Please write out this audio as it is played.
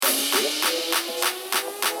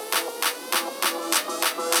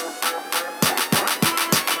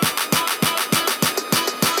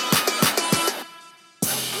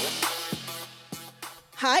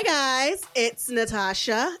Hi guys, it's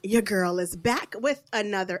Natasha. Your girl is back with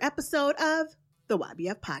another episode of the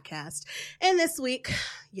YBF podcast. And this week,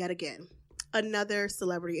 yet again, another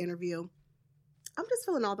celebrity interview. I'm just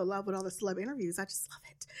feeling all the love with all the celeb interviews. I just love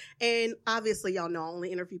it. And obviously, y'all know I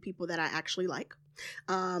only interview people that I actually like.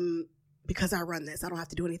 Because I run this, I don't have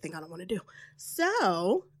to do anything I don't want to do.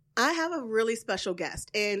 So I have a really special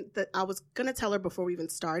guest, and I was going to tell her before we even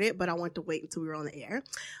started, but I wanted to wait until we were on the air.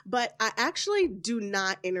 But I actually do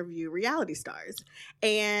not interview reality stars,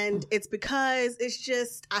 and it's because it's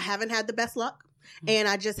just, I haven't had the best luck, and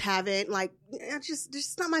I just haven't,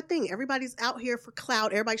 just not my thing. Everybody's out here for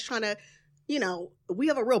clout. Everybody's trying to, we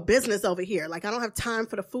have a real business over here. Like, I don't have time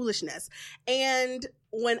for the foolishness. And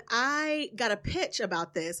when I got a pitch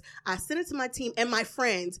about this, I sent it to my team and my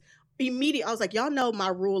friends. Immediately, I was like, y'all know my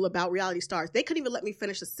rule about reality stars. They couldn't even let me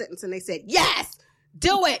finish a sentence, and they said, yes,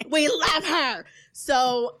 do it. We love her.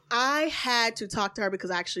 So I had to talk to her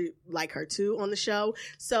because I actually like her too on the show.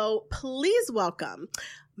 So please welcome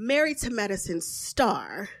Married to Medicine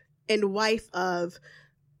star and wife of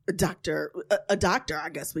a doctor, I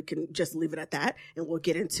guess we can just leave it at that, and we'll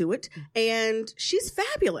get into it. And she's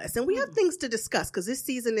fabulous, and we have things to discuss because this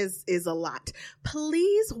season is a lot.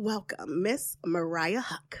 Please welcome Miss Mariah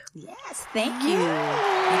Huck. Yes, thank you. Thank you for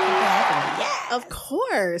having me. Yes. Of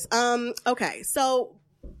course. Okay. So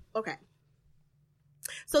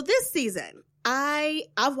this season,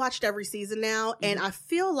 I've watched every season now, and I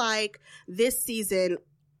feel like this season,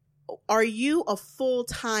 are you a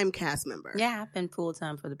full-time cast member? Yeah, I've been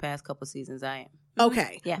full-time for the past couple seasons. I am.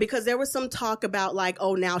 Okay. Yeah. Because there was some talk about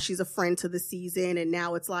now she's a friend to the season, and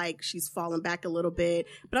now it's like she's fallen back a little bit.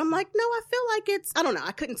 But I'm like, no, I feel like I don't know.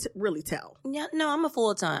 I couldn't really tell. Yeah, no, I'm a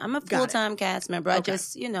full-time cast member. Okay. I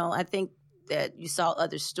just, I think that you saw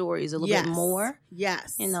other stories a little bit more.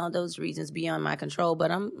 Yes. Those reasons beyond my control, but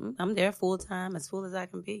I'm there full-time, as full as I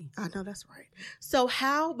can be. I know that's right. So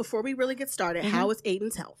before we really get started, how is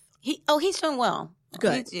Aiden's health? He's doing well.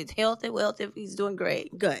 Good. He's healthy, wealthy. He's doing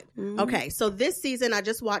great. Good. Mm-hmm. Okay. So this season, I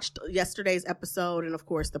just watched yesterday's episode and, of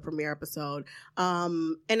course, the premiere episode.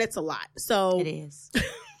 And it's a lot. So it is.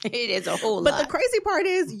 It is a whole lot. But the crazy part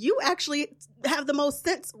is you actually have the most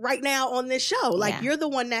sense right now on this show. Like, you're the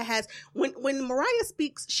one that has, when Mariah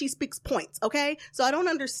speaks, she speaks points. Okay. So I don't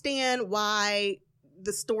understand why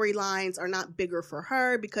the storylines are not bigger for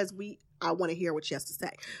her, because I want to hear what she has to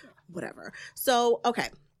say. Whatever. So, okay.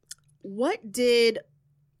 What did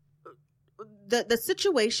the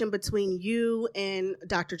situation between you and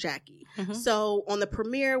Dr. Jackie? Mm-hmm. So on the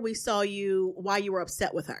premiere, we saw why you were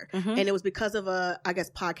upset with her. Mm-hmm. And it was because of a, I guess,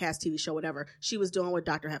 podcast, TV show, whatever she was doing with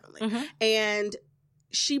Dr. Heavenly. Mm-hmm. And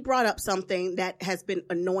she brought up something that has been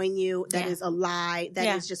annoying you, that is a lie,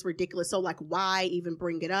 that is just ridiculous. So why even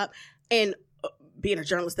bring it up? And being a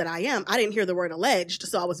journalist that I am, I didn't hear the word alleged,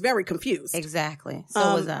 so I was very confused. Exactly.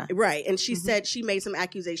 So was I. Right. And she said she made some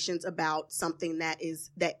accusations about something that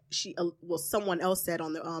someone else said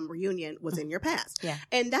on the reunion was in your past. Yeah.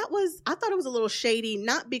 And I thought it was a little shady,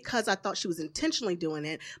 not because I thought she was intentionally doing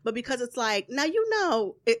it, but because it's like, now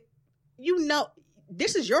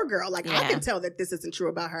this is your girl. I can tell that this isn't true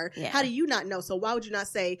about her. Yeah. How do you not know? So why would you not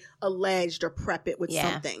say alleged or prep it with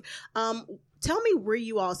something? Tell me where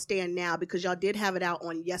you all stand now, because y'all did have it out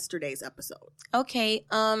on yesterday's episode. Okay.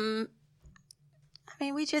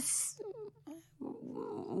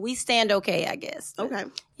 We stand okay, I guess. Okay.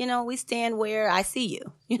 We stand where I see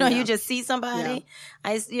you. You just see somebody.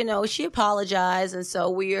 Yeah. She apologized, and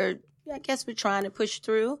so we're trying to push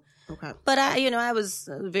through. Okay. But I was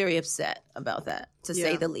very upset about that, to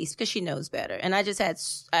say the least, because she knows better. And I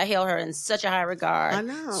held her in such a high regard. I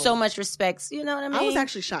know. So much respect. You know what I mean? I was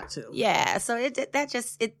actually shocked too. Yeah. So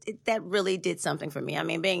that really did something for me. I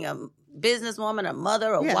mean, being a businesswoman, a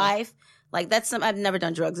mother, a wife, I've never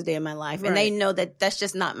done drugs a day in my life. Right. And they know that that's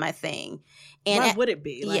just not my thing. And why would it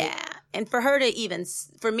be? And for her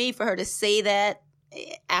to say that,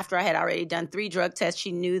 after I had already done 3 drug tests,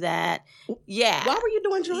 she knew that. Yeah. Why were you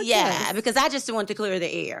doing drug tests? Yeah, because I just wanted to clear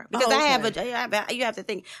the air. Because you have to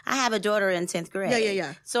think, I have a daughter in 10th grade.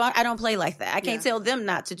 Yeah. So I don't play like that. I can't tell them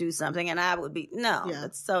not to do something, and I would be, no. Yeah.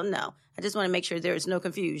 So no. I just want to make sure there is no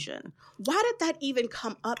confusion. Why did that even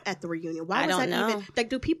come up at the reunion? Why was I don't know. Even,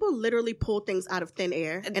 do people literally pull things out of thin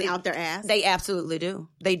air and out their ass? They absolutely do.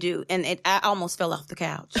 They do. And I almost fell off the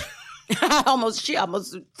couch. She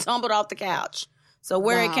almost tumbled off the couch. So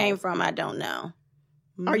where it came from, I don't know.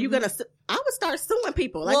 Are you going to, I would start suing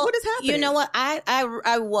people. Like, what is happening? You know what? I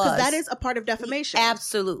was. Because that is a part of defamation.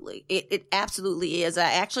 Absolutely. It absolutely is.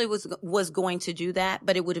 I actually was going to do that,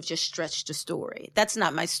 but it would have just stretched the story. That's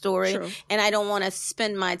not my story. True. And I don't want to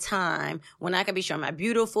spend my time when I could be showing my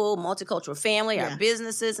beautiful multicultural family, our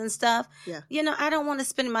businesses and stuff. Yeah. You know, I don't want to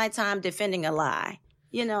spend my time defending a lie.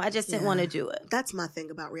 You know, I just didn't want to do it. That's my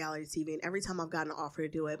thing about reality TV. And every time I've gotten an offer to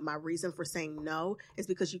do it, my reason for saying no is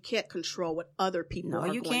because you can't control what other people are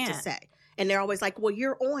going to say. And they're always like, well,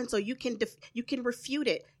 you're on, so you can refute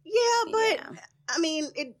it. Yeah, but I mean,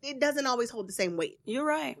 it doesn't always hold the same weight. You're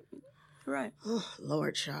right. Right. Oh,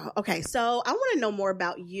 Lord, y'all. Okay, so I want to know more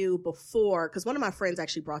about you before, because one of my friends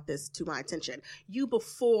actually brought this to my attention. You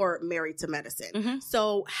before Married to Medicine. Mm-hmm.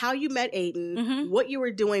 So how you met Aiden, what you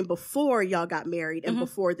were doing before y'all got married and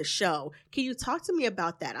before the show. Can you talk to me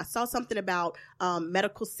about that? I saw something about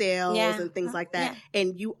medical sales and things like that. Yeah.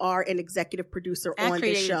 And you are an executive producer on the show. I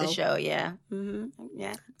created the show, yeah. Mm-hmm.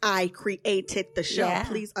 Yeah. I created the show. Yeah.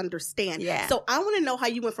 Please understand. Yeah. So I want to know how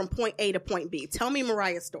you went from point A to point B. Tell me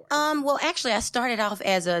Mariah's story. Well, actually, I started off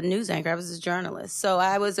as a news anchor. I was a journalist. So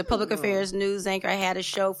I was a public affairs news anchor. I had a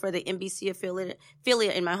show for the NBC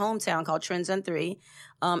affiliate in my hometown called Trends on 3,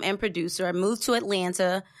 and producer. I moved to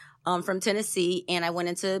Atlanta from Tennessee, and I went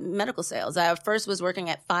into medical sales. I first was working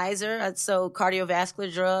at Pfizer. I sold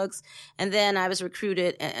cardiovascular drugs, and then I was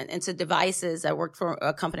recruited into devices. I worked for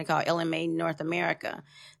a company called LMA North America,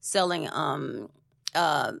 selling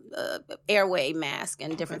airway mask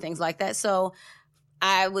and different things like that. So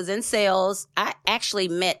I was in sales. I actually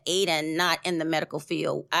met Aiden not in the medical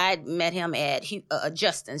field. I met him at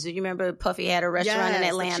Justin's. Do you remember Puffy had a restaurant in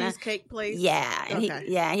Atlanta? The cheesecake place? Yeah.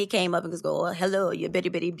 And he came up and goes, oh, hello, you're bitty,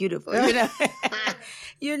 bitty beautiful. You know?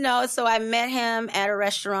 You know, so I met him at a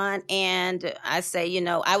restaurant, and I say, you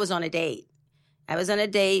know, I was on a date. I was on a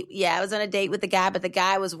date with the guy, but the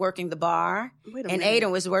guy was working the bar, and Aiden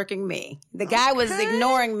was working me. The guy was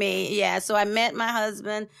ignoring me. Yeah, so I met my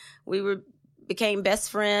husband. We became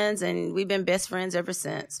best friends, and we've been best friends ever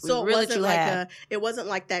since. So it wasn't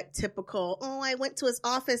like that typical, I went to his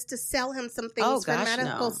office to sell him some things for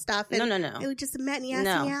medical stuff. And No. We just met and he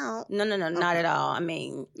asked me out. No, not at all. I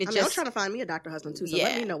mean, I'm trying to find me a doctor husband too, so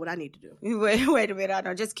let me know what I need to do. Wait a minute. I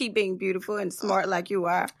know. Just keep being beautiful and smart like you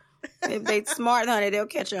are. If they smart, honey, they'll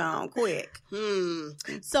catch on quick.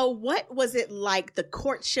 So what was it like, the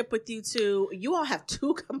courtship with you two? You all have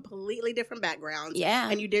two completely different backgrounds. Yeah.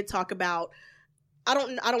 And you did talk about, I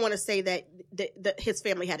don't want to say that his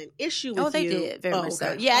family had an issue with you. Oh, they did, very much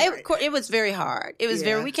so. Yeah, it was very hard. It was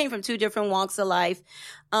we came from two different walks of life.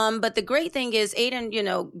 But the great thing is Aiden, you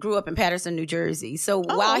know, grew up in Patterson, New Jersey. So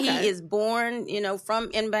while he is born, you know,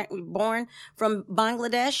 born from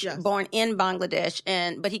Bangladesh, born in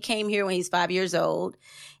Bangladesh, but he came here when he's 5 years old.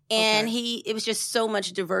 And it was just so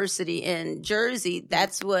much diversity in Jersey.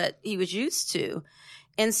 That's what he was used to.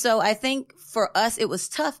 And so I think for us, it was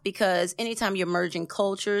tough because anytime you're merging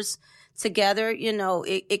cultures together, you know,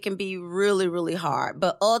 it can be really, really hard.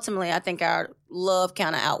 But ultimately, I think our love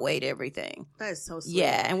kind of outweighed everything. That is so sweet.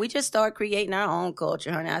 Yeah, and we just started creating our own culture,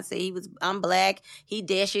 honey. I say I'm black, he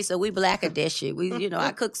Deshi, so we black or Deshi. We, you know,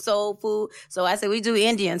 I cook soul food, so I say we do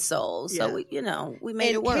Indian soul. So we, you know, we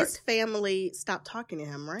made it work. His family stopped talking to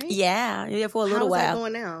him, right? Yeah, for a little while. How's that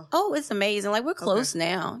going now? Oh, it's amazing. Like, we're close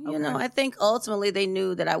now. You know, I think ultimately they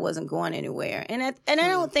knew that I wasn't going anywhere, and I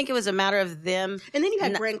don't think it was a matter of them. And then you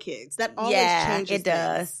had grandkids. That always changes. It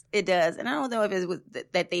does. It does. And I don't know if it was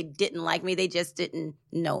that they didn't like me. They just didn't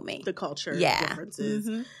know me. The culture differences.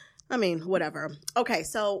 Mm-hmm. I mean, whatever. Okay,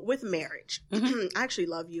 so with marriage, I actually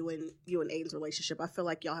love you and Aiden's relationship. I feel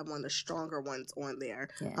like y'all have one of the stronger ones on there,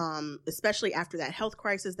 especially after that health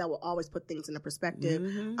crisis. That will always put things into perspective.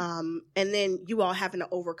 And then you all having to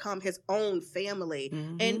overcome his own family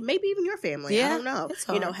and maybe even your family. Yeah, I don't know.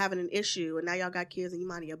 You know, having an issue, and now y'all got kids and you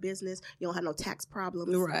minding your business. You don't have no tax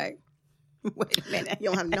problems, right? Wait a minute. You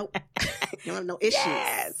don't have no issues.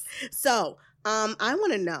 Yes. So, I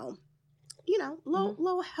want to know, you know,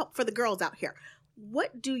 little help for the girls out here.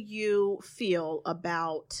 What do you feel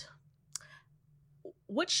about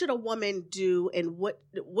what should a woman do, and what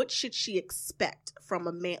should she expect from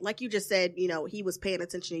a man? Like you just said, you know, he was paying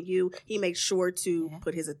attention to you. He made sure to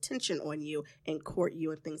put his attention on you and court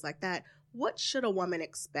you and things like that. What should a woman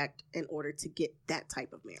expect in order to get that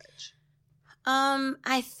type of marriage?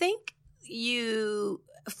 I think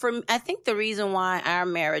I think the reason why our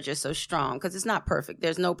marriage is so strong, because it's not perfect,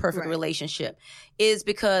 there's no perfect relationship, is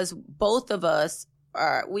because both of us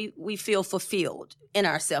we feel fulfilled in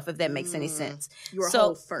ourselves, if that makes any sense. You're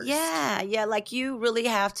whole first. Yeah. Like you really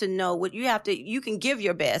have to know what you have to. You can give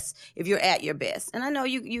your best if you're at your best, and I know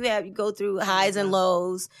you go through highs and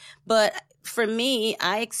lows, but for me,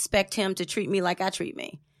 I expect him to treat me like I treat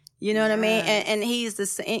me. You know what I mean? And he's the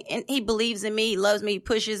same, and he believes in me, he loves me, he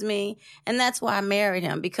pushes me. And that's why I married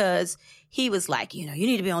him, because he was like, you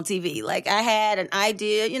need to be on TV. Like I had an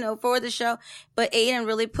idea, for the show, but Aiden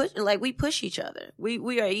really we push each other.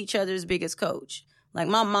 We are each other's biggest coach. Like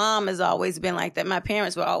my mom has always been like that. My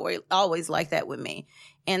parents were always like that with me.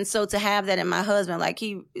 And so to have that in my husband, like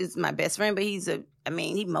he is my best friend, but he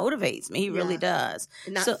motivates me. He really does.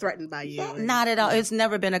 Not threatened by you. Not at all. It's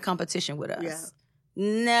never been a competition with us. Yeah.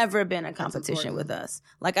 Never been a competition with us.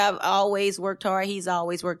 Like I've always worked hard. He's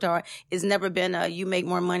always worked hard. It's never been you make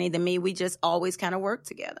more money than me. We just always kind of work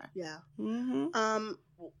together. Yeah. Mm-hmm.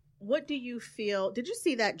 What do you feel? Did you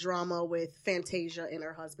see that drama with Fantasia and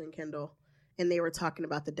her husband Kendall? And they were talking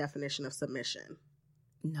about the definition of submission.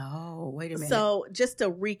 No, wait a minute. So just to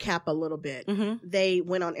recap a little bit, they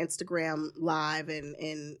went on Instagram Live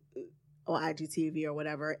and or IGTV or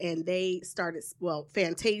whatever, and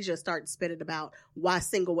Fantasia started spitting about why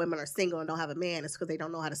single women are single and don't have a man. It's because they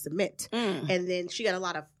don't know how to submit. And then she got a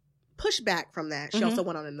lot of pushback from that. She also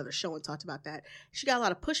went on another show and talked about that. She got a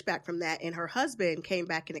lot of pushback from that, and her husband came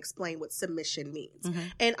back and explained what submission means.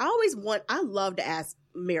 And I love to ask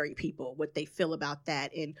married people what they feel about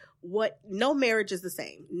that, and no marriage is the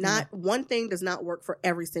same. Not one thing does not work for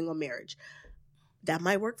every single marriage. That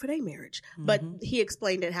might work for their marriage. But he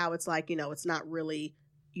explained it how it's like, it's not really,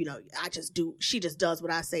 she just does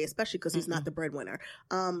what I say, especially because he's not the breadwinner.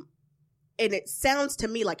 And it sounds to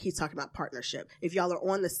me like he's talking about partnership. If y'all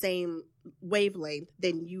are on the same wavelength,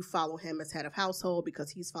 then you follow him as head of household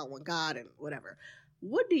because he's following God and whatever.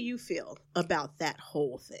 What do you feel about that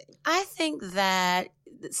whole thing? I think that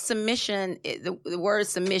submission, the word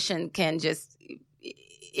submission can just...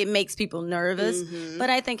 it makes people nervous. But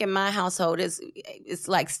I think in my household it's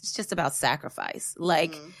just about sacrifice.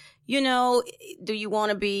 Like, do you want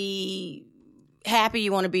to be happy?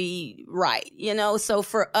 You want to be right, So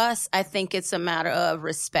for us, I think it's a matter of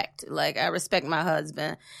respect. Like I respect my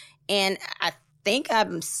husband, and I think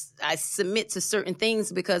I submit to certain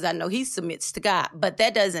things because I know he submits to God, but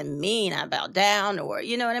that doesn't mean I bow down or,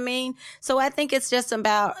 you know what I mean? So I think it's just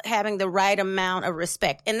about having the right amount of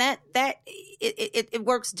respect, and that it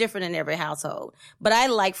works different in every household. But I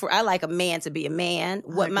like a man to be a man.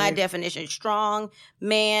 What my definition is: strong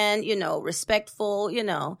man, respectful,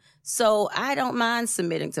 So I don't mind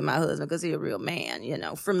submitting to my husband because he's a real man,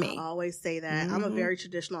 for me. I always say that. I'm a very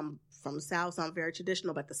traditional. I'm from the South, so I'm very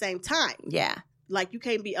traditional, but at the same time, like you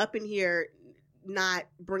can't be up in here not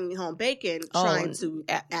bringing home bacon trying to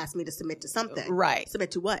ask me to submit to something. Right.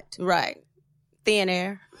 Submit to what? Right. Thin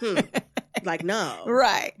air. Like, no.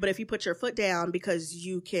 Right. But if you put your foot down because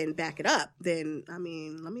you can back it up, then, let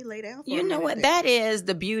me lay down for You know what? That is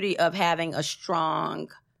the beauty of having a strong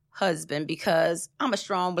husband, because I'm a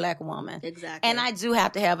strong Black woman. Exactly. And I do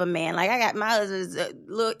have to have a man. Like I got my husband's a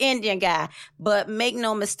little Indian guy, but make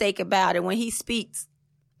no mistake about it, when he speaks,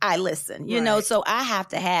 I listen, so I have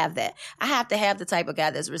to have that. I have to have the type of guy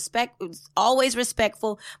that's always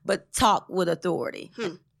respectful, but talk with authority.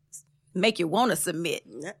 Make you want to submit.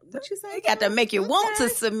 What you say? You got to make you want to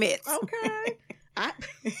submit. Okay.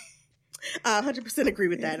 I 100% agree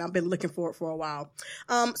with that. And I've been looking for it for a while.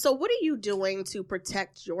 So what are you doing to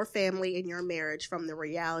protect your family and your marriage from the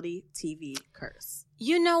reality TV curse?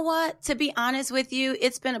 You know what? To be honest with you,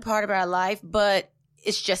 it's been a part of our life, but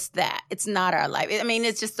it's just that. It's not our life. I mean,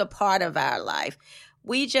 it's just a part of our life.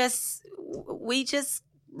 We just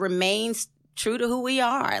remain true to who we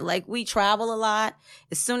are. Like, we travel a lot.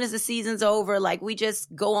 As soon as the season's over, like, we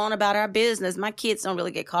just go on about our business. My kids don't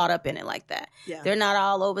really get caught up in it like that. Yeah. They're not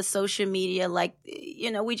all over social media. Like,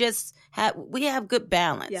 we have good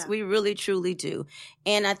balance. Yeah. We really, truly do.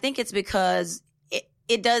 And I think it's because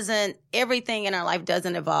everything in our life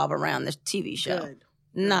doesn't evolve around the TV show. Good.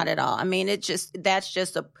 Not at all. I mean, that's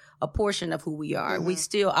just a portion of who we are. Mm-hmm. We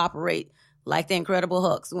still operate like the Incredible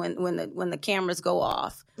Hulks when the cameras go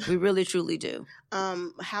off. We really, truly do.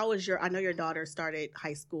 How is I know your daughter started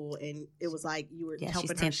high school, and it was like you were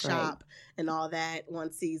helping her shop and all that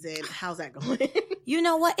one season. How's that going? You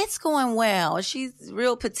know what? It's going well. She's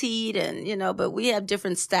real petite, and but we have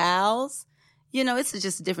different styles. It's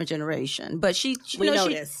just a different generation. But she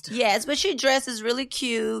noticed. Yes, but she dresses really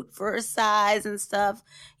cute for her size and stuff,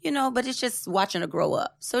 but it's just watching her grow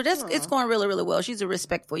up. So it's going really, really well. She's a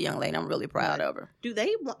respectful young lady. I'm really proud of her.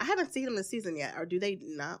 I haven't seen them this season yet, or do they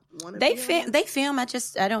not want to? They film. I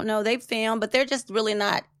don't know. They film, but they're just really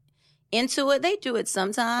not into it. They do it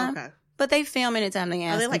sometime. Okay. But they film anytime they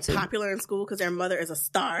ask. Are they like popular in school because their mother is a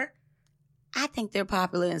star? I think they're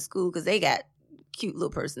popular in school because they got cute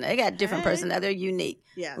little person. They got different personality. They're unique.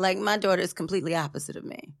 Yeah. Like my daughter is completely opposite of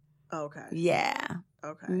me. Okay. Yeah.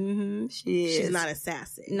 Okay. Mm-hmm. She is. She's not as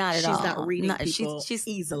sassy. Not at all. She's not reading people she's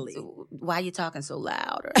easily. Why are you talking so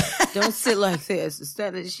loud? Or, don't sit like this.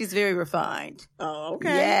 She's very refined. Oh,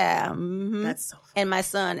 okay. Yeah. Mm-hmm. That's so funny. And my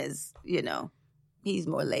son is, he's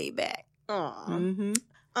more laid back. Aw.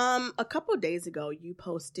 Mm-hmm. A couple of days ago, you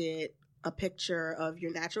posted a picture of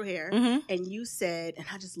your natural hair, and you said, and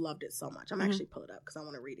I just loved it so much. I'm actually pull it up because I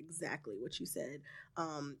want to read exactly what you said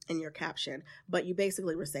in your caption. But you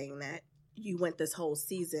basically were saying that you went this whole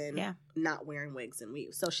season not wearing wigs and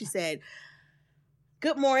weaves. So she said,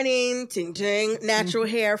 "Good morning, ting ting, natural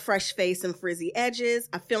hair, fresh face, and frizzy edges.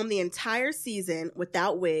 I filmed the entire season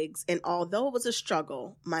without wigs, and although it was a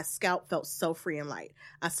struggle, my scalp felt so free and light.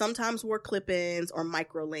 I sometimes wore clip-ins or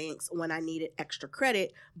micro links when I needed extra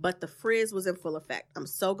credit, but the frizz was in full effect. I'm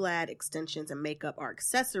so glad extensions and makeup are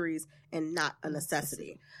accessories and not a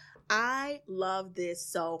necessity." I love this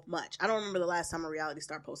so much. I don't remember the last time a reality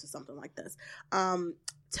star posted something like this.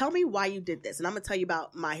 Tell me why you did this. And I'm going to tell you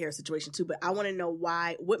about my hair situation too, but I want to know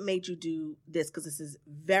what made you do this, because this is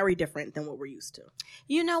very different than what we're used to.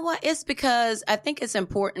 You know what? It's because I think it's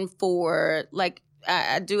important for, like,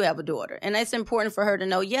 I do have a daughter, and it's important for her to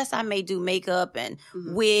know, yes, I may do makeup and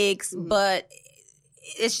wigs, but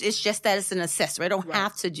it's just that it's an accessory. I don't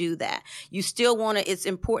have to do that. You still want to, it's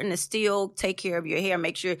important to still take care of your hair.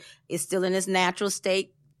 Make sure it's still in its natural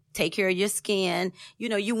state. Take care of your skin.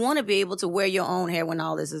 You want to be able to wear your own hair when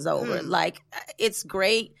all this is over. Like, it's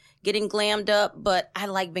great getting glammed up, but I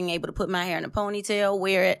like being able to put my hair in a ponytail,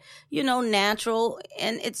 wear it, natural,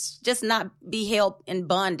 and it's just not be held in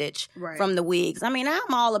bondage from the wigs. I mean,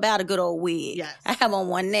 I'm all about a good old wig. Yes. I have on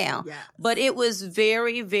one now. Yes. But it was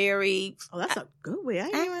very, very... Oh, that's a good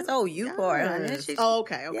wig. Part, honey.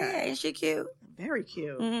 Okay. Yeah, ain't she cute? Very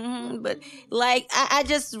cute. Mm-hmm. But like, I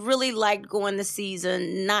just really liked going the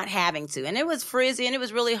season not having to. And it was frizzy and it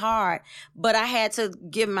was really hard. But I had to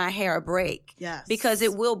give my hair a break. Yes. Because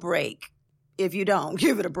it will break if you don't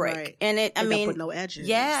give it a break. Right. And end up with no edges.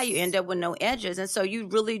 Yeah, you end up with no edges. And so you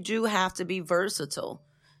really do have to be versatile,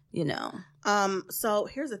 So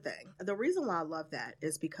here's the thing. The reason why I love that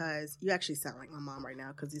is because you actually sound like my mom right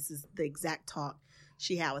now, because this is the exact talk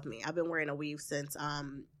she had with me. I've been wearing a weave since I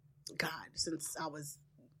was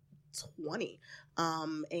 20.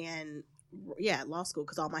 Law school,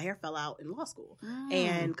 because all my hair fell out in law school.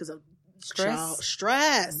 And because of stress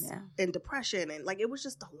and depression, and like, it was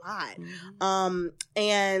just a lot.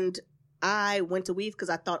 And I went to weave because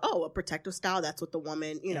I thought, a protective style, that's what the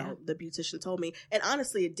woman, the beautician told me. And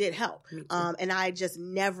honestly, it did help. And I just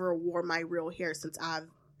never wore my real hair since I've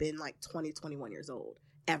been like 20, 21 years old.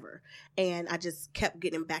 Ever. And I just kept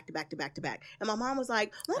getting back to back to back to back. And my mom was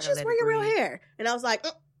like, "Why don't you just wear your real hair?" And I was like,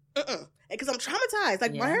 because I'm traumatized.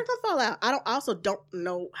 Like, my hair's gonna fall out. I also don't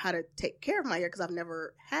know how to take care of my hair because I've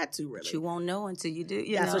never had to, really. But you won't know until you do.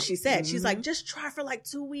 That's what she said. She's like, just try for like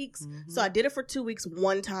 2 weeks. So I did it for 2 weeks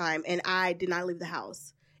one time, and I did not leave the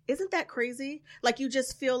house. Isn't that crazy? Like, you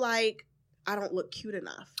just feel like I don't look cute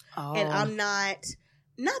enough. And I'm not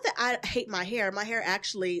that I hate my hair. My hair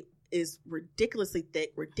actually is ridiculously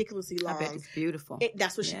thick, ridiculously long. I bet it's beautiful.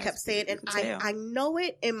 That's what she kept saying. And I know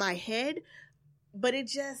it in my head, but it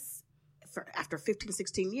just, after 15,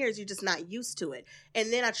 16 years, you're just not used to it.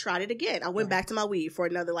 And then I tried it again. I went back to my weave for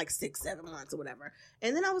another like 6-7 months or whatever.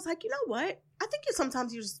 And then I was like, you know what? I think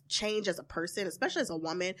sometimes you just change as a person, especially as a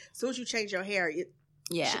woman. As soon as you change your hair,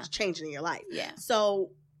 shit's changing in your life. Yeah.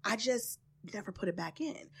 So I just never put it back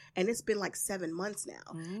in, and it's been like 7 months now,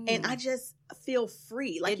 and I just feel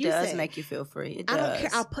free. Like, it does make you feel free. It does. I don't care.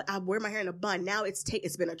 I wear my hair in a bun now. It's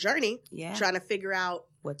been a journey. Trying to figure out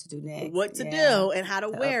what to do next, what to do, and how to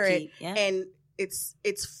wear it. And it's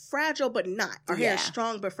fragile, but not. Our hair is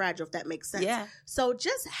strong but fragile, if that makes sense. So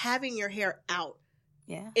just having your hair out,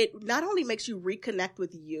 it not only makes you reconnect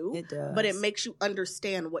with you, it does, but it makes you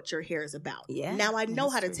understand what your hair is about. Now I know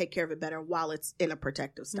how to take care of it better while it's in a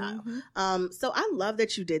protective style. So I love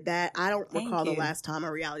that you did that. I don't recall the last time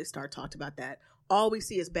a reality star talked about that. All we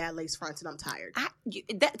see is bad lace fronts, and I'm tired.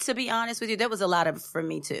 To be honest with you, that was a lot of it for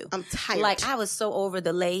me too. I'm tired. Like, I was so over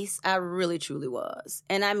the lace. I really, truly was.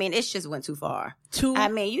 And I mean, it just went too far.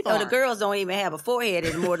 The girls don't even have a forehead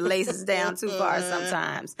anymore. The lace is down too far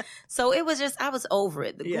sometimes. So it was just, I was over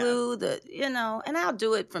it. The glue, and I'll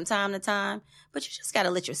do it from time to time. But you just got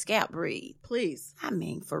to let your scalp breathe. Please. I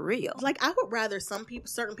mean, for real. Like, I would rather certain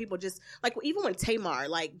people just, like, even when Tamar,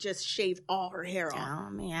 like, just shaved all her hair off. I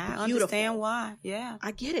mean, I understand why. Yeah.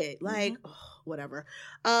 I get it. Like, whatever.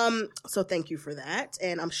 So thank you for that.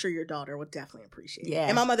 And I'm sure your daughter would definitely appreciate it.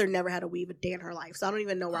 And my mother never had a weave a day in her life. So I don't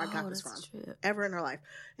even know where I got this from. True. Ever in her life.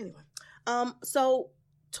 Anyway. So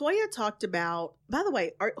Toya talked about, by the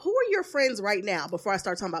way, who are your friends right now before I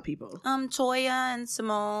start talking about people? Toya and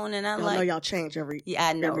Simone, and I know y'all change every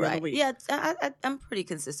I know, every right? other week. Yeah, I'm pretty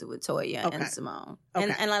consistent with Toya and Simone,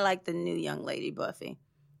 and I like the new young lady Buffy.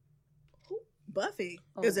 Buffy?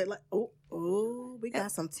 Is it like we got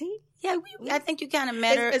some tea? Yeah, I think you kind of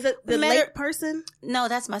met her. Is it the late person? No,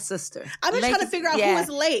 that's my sister. I've been trying to figure out who is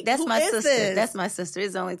late. That's my sister. This? That's my sister.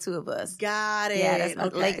 There's only two of us. Got it. Yeah, that's my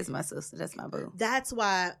Lake is my sister. That's my boo. That's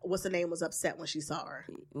why what's the name was upset when she saw her.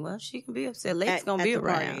 Well, she can be upset. Lake's gonna be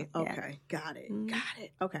around. Okay, got it. Got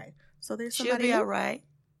it. Okay, so there's She'll somebody be new? all right.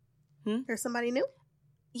 There's somebody new.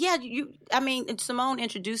 Yeah, I mean, Simone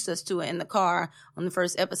introduced us to it in the car on the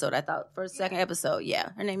first episode. I thought second episode.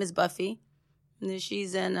 Yeah, her name is Buffy. And then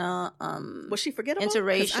she's in was she forgettable?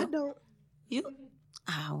 Interracial. I don't. You?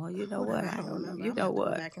 Oh, well, you know what? I don't know. You know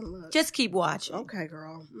what? Go back and look. Just keep watching. Okay,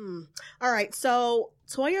 girl. All right. So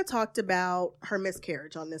Toya talked about her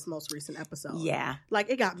miscarriage on this most recent episode. Yeah. Like,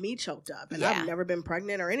 it got me choked up. And I've never been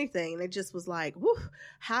pregnant or anything. And it just was like, whew,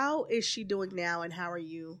 how is she doing now? And how are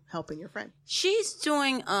you helping your friend? She's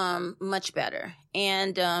doing much better.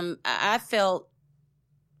 And I felt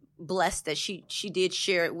blessed that she did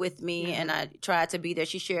share it with me. And I tried to be there.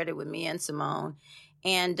 She shared it with me and Simone.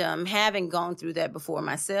 And having gone through that before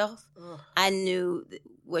myself, I knew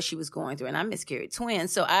what she was going through, and I miscarried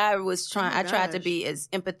twins. So I was I tried to be as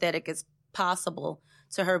empathetic as possible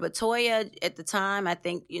to her. But Toya, at the time, I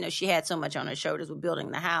think, she had so much on her shoulders with building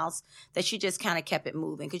the house that she just kind of kept it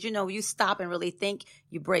moving. Because, you stop and really think,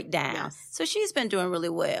 you break down. Yes. So she's been doing really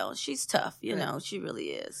well. She's tough, she really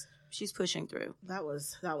is. She's pushing through. That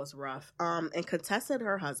was rough. And Contessa and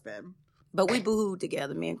her husband. But we boohooed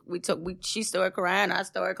together. She started crying, I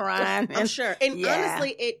started crying. I'm sure. And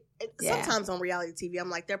honestly, it sometimes on reality TV, I'm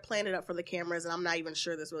like, they're playing it up for the cameras, and I'm not even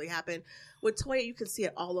sure this really happened. With Toya, you can see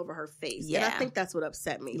it all over her face. Yeah. And I think that's what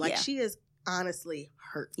upset me. Like, she is honestly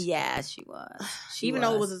hurt. Yeah, she was. Even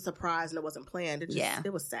though it was a surprise and it wasn't planned,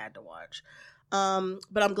 it was sad to watch.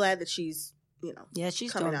 But I'm glad that she's,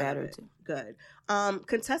 she's doing better too. Good.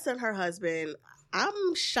 Contessa and her husband,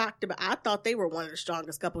 I'm shocked about. I thought they were one of the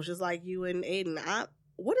strongest couples, just like you and Aiden.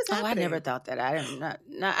 What is happening? I never thought that. I'm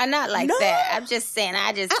not like that. I'm just saying. I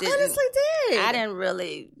honestly did. I didn't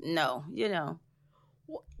really know.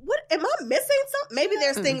 What am I missing? Something? Maybe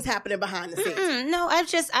there's things happening behind the scenes. No, I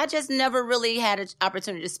just never really had an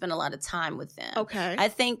opportunity to spend a lot of time with them. Okay. I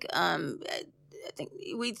think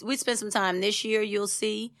we spent some time this year. You'll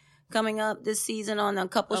see coming up this season on a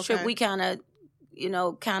couples trip. We kind of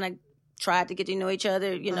tried to get to know each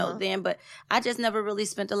other, then, but I just never really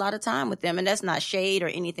spent a lot of time with them, and that's not shade or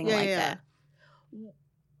anything that.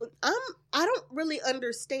 I don't really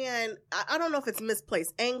understand. I don't know if it's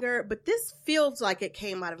misplaced anger, but this feels like it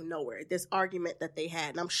came out of nowhere, this argument that they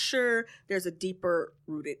had. And I'm sure there's a deeper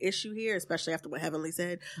rooted issue here, especially after what Heavenly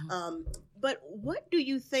said. But what do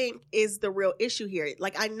you think is the real issue here?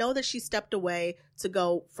 Like, I know that she stepped away to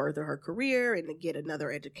go further her career and to get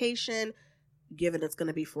another education, given it's going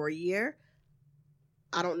to be for a year.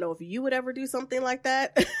 I don't know if you would ever do something like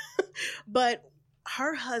that, but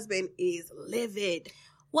her husband is livid.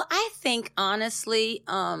 Well, I think, honestly,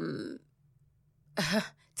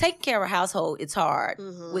 taking care of a household, it's hard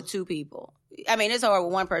with two people. I mean, it's hard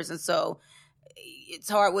with one person, so it's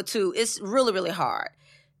hard with two. It's really, really hard.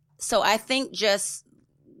 So I think just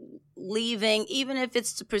leaving, even if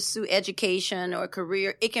it's to pursue education or a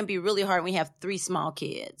career, it can be really hard when you have 3 small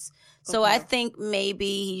kids. So I think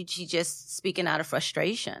maybe she just speaking out of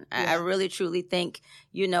frustration. I really, truly think,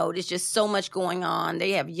 there's just so much going on.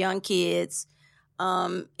 They have young kids.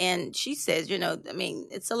 And she says,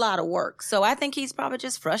 it's a lot of work. So I think he's probably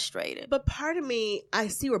just frustrated. But part of me, I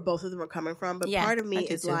see where both of them are coming from, but part of me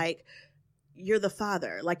is like, you're the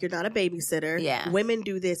father. Like, you're not a babysitter. Yeah. Women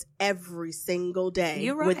do this every single day.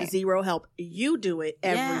 You're right. With zero help. You do it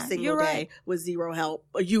every single day with zero help,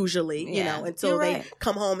 usually, until they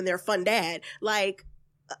come home and they're a fun dad. Like,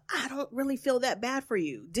 I don't really feel that bad for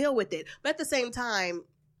you. Deal with it. But at the same time,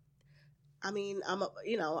 I mean,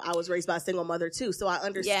 I was raised by a single mother too, so I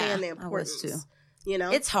understand the importance. I was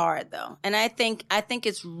too. It's hard though, and I think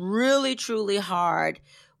it's really, truly hard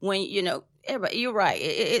when everybody. You're right.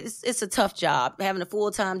 It's a tough job, having a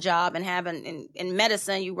full-time job and having in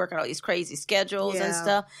medicine, you work on all these crazy schedules and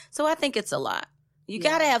stuff. So I think it's a lot. You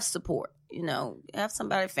got to have support. Have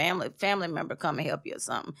somebody, family member come and help you or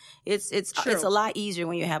something. It's a lot easier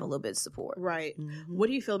when you have a little bit of support. Right. Mm-hmm. What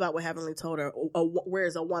do you feel about what Heavenly told her? Where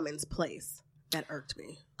is a woman's place? that irked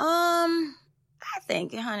me? I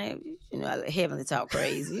think, honey, Heavenly talk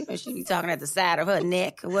crazy. She be talking at the side of her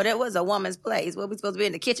neck. Well, it was a woman's place. What, we supposed to be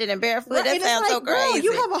in the kitchen and barefoot? Right, that sounds so crazy. Girl,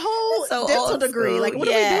 you have a whole dental degree. Like, what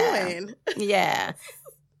are we doing? Yeah.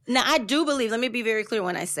 Now, I do believe, let me be very clear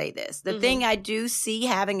when I say this. The thing I do see,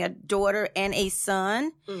 having a daughter and a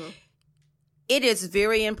son, it is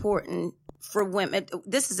very important for women.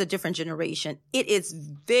 This is a different generation. It is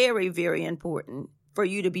very, very important for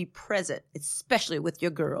you to be present, especially with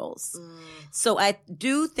your girls. So I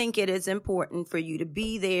do think it is important for you to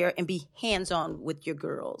be there and be hands-on with your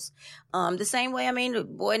girls. The same way, the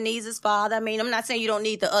boy needs his father. I'm not saying you don't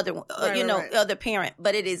need the other, other parent,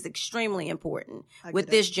 but it is extremely important with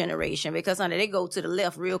this generation because, honey, they go to the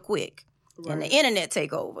left real quick. Right. And the internet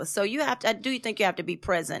take over. So I do think you have to be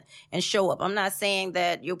present and show up. I'm not saying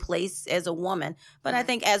that your place as a woman, but I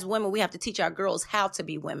think as women, we have to teach our girls how to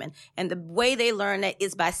be women. And the way they learn that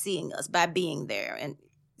is by seeing us, by being there. And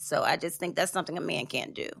so I just think that's something a man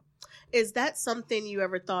can't do. Is that something you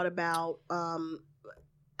ever thought about?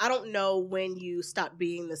 I don't know when you stopped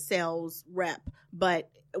being the sales rep, but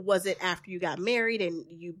was it after you got married and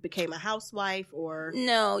you became a housewife or?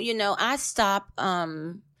 No, I stopped,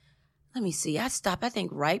 let me see. I stopped, I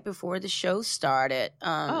think, right before the show started.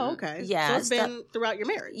 Okay. Yeah. So it's been throughout your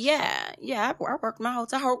marriage. Yeah. I worked my whole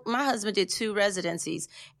time. My husband did 2 residencies,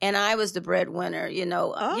 and I was the breadwinner,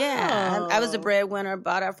 Yeah. I was the breadwinner,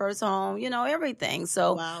 bought our first home, everything.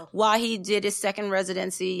 So while he did his second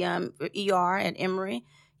residency, ER at Emory,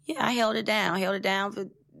 I held it down for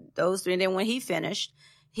those 3. And then when he finished,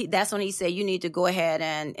 that's when he said, you need to go ahead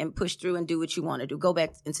and push through and do what you want to do. Go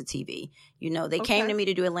back into TV. They came to me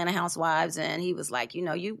to do Atlanta Housewives, and he was like,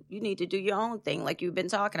 you need to do your own thing like you've been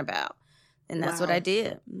talking about. And that's what I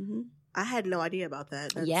did. Mm-hmm. I had no idea about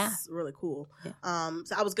that. That's really cool. Yeah.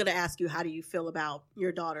 So I was going to ask you, how do you feel about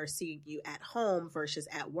your daughter seeing you at home versus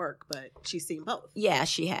at work? But she's seen both. Yeah,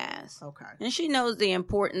 she has. Okay. And she knows the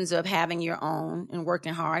importance of having your own and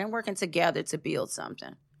working hard and working together to build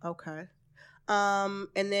something. Okay. And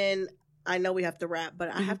then I know we have to wrap, but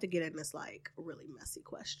I have to get in this really messy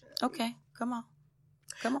question. Okay, come on.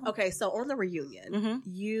 Okay, so on the reunion,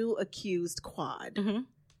 you accused Quad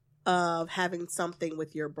of having something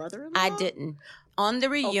with your brother-in-law? I didn't. On the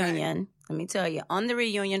reunion, let me tell you,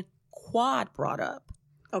 Quad brought up.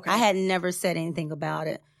 Okay. I had never said anything about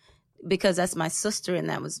it because that's my sister and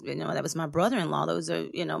that was, that was my brother-in-law. Those are,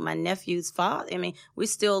 my nephew's father. we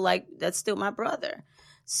still that's still my brother.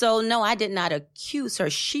 So, no, I did not accuse her.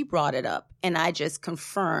 She brought it up, and I just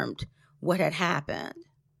confirmed what had happened.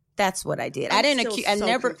 That's what I did. I didn't accuse.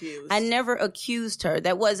 I never accused her.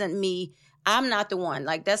 That wasn't me. I'm not the one.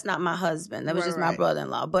 That's not my husband. That was just my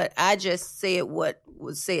brother-in-law. But I just said what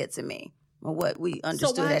was said to me or what we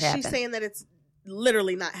understood had happened. So why is she saying that it's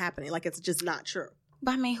literally not happening? It's just not true?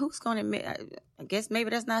 But who's going to admit? I guess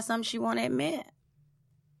maybe that's not something she want to admit.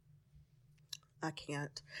 I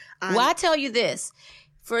can't. I tell you this.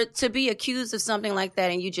 To be accused of something like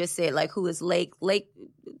that, and you just said who is Lake? Lake,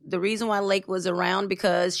 the reason why Lake was around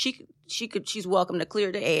because she's welcome to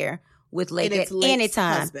clear the air with Lake at any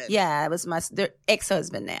time. Husband. Yeah, it was their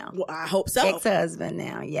ex-husband now. Well, I hope so. Ex-husband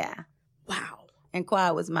now, yeah. Wow. And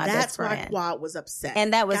Quad was my best friend. That's why Quad was upset.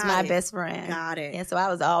 And that was my best friend. Got it. And so I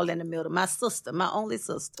was all in the middle. My sister, my only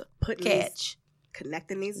sister.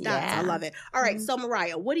 Connecting these dots. Yeah. I love it. All right, so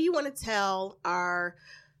Mariah, what do you want to tell our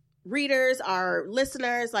readers, our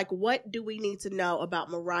listeners, what do we need to know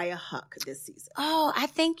about Mariah Huq this season? Oh, I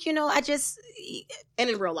think, I just...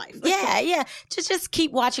 And in real life. Yeah. Just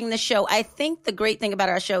keep watching the show. I think the great thing about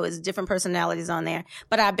our show is different personalities on there,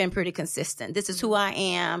 but I've been pretty consistent. This is who I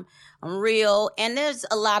am. I'm real. And there's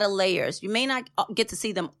a lot of layers. You may not get to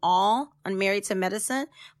see them all on Married to Medicine,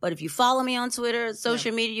 but if you follow me on Twitter,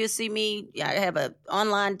 social media, you'll see me. I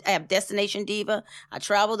have Destination Diva. I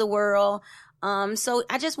travel the world. So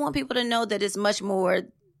I just want people to know that it's much more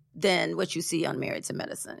than what you see on Married to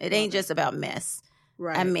Medicine. It ain't just about mess.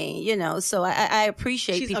 Right. So I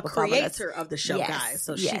appreciate She's people. She's a creator of the show, guys.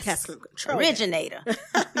 So she has some control. Originator.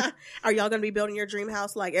 Are y'all going to be building your dream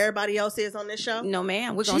house like everybody else is on this show? No,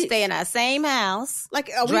 ma'am. We're going to stay in our same house.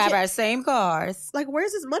 Drive our same cars.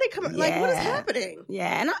 Where's this money coming? What is happening?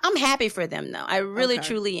 Yeah. And I'm happy for them, though. I really,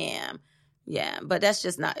 truly am. Yeah. But that's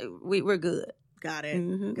just not, we're good. Got it.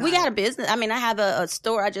 Mm-hmm. We got a business. I have a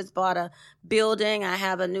store. I just bought a building. I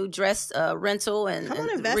have a new dress rental and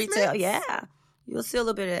retail. Yeah. You'll see a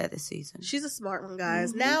little bit of that this season. She's a smart one,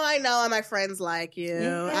 guys. Now I know why my friends like you.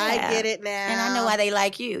 Yeah. I get it now. And I know why they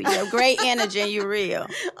like you. You have great energy and you're real.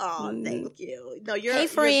 Oh, thank you. No, you're Hey,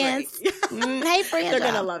 friends. You're hey, friends. They're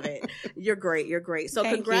going to love it. You're great. You're great. So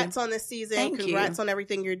congrats on this season. Congrats on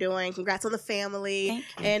everything you're doing. Congrats on the family.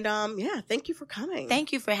 And thank you for coming.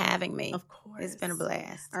 Thank you for having me. Of course. It's been a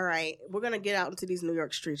blast. All right. We're going to get out into these New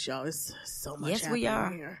York streets, y'all. It's so much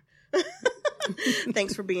happening here.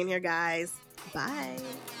 Thanks for being here, guys. Bye.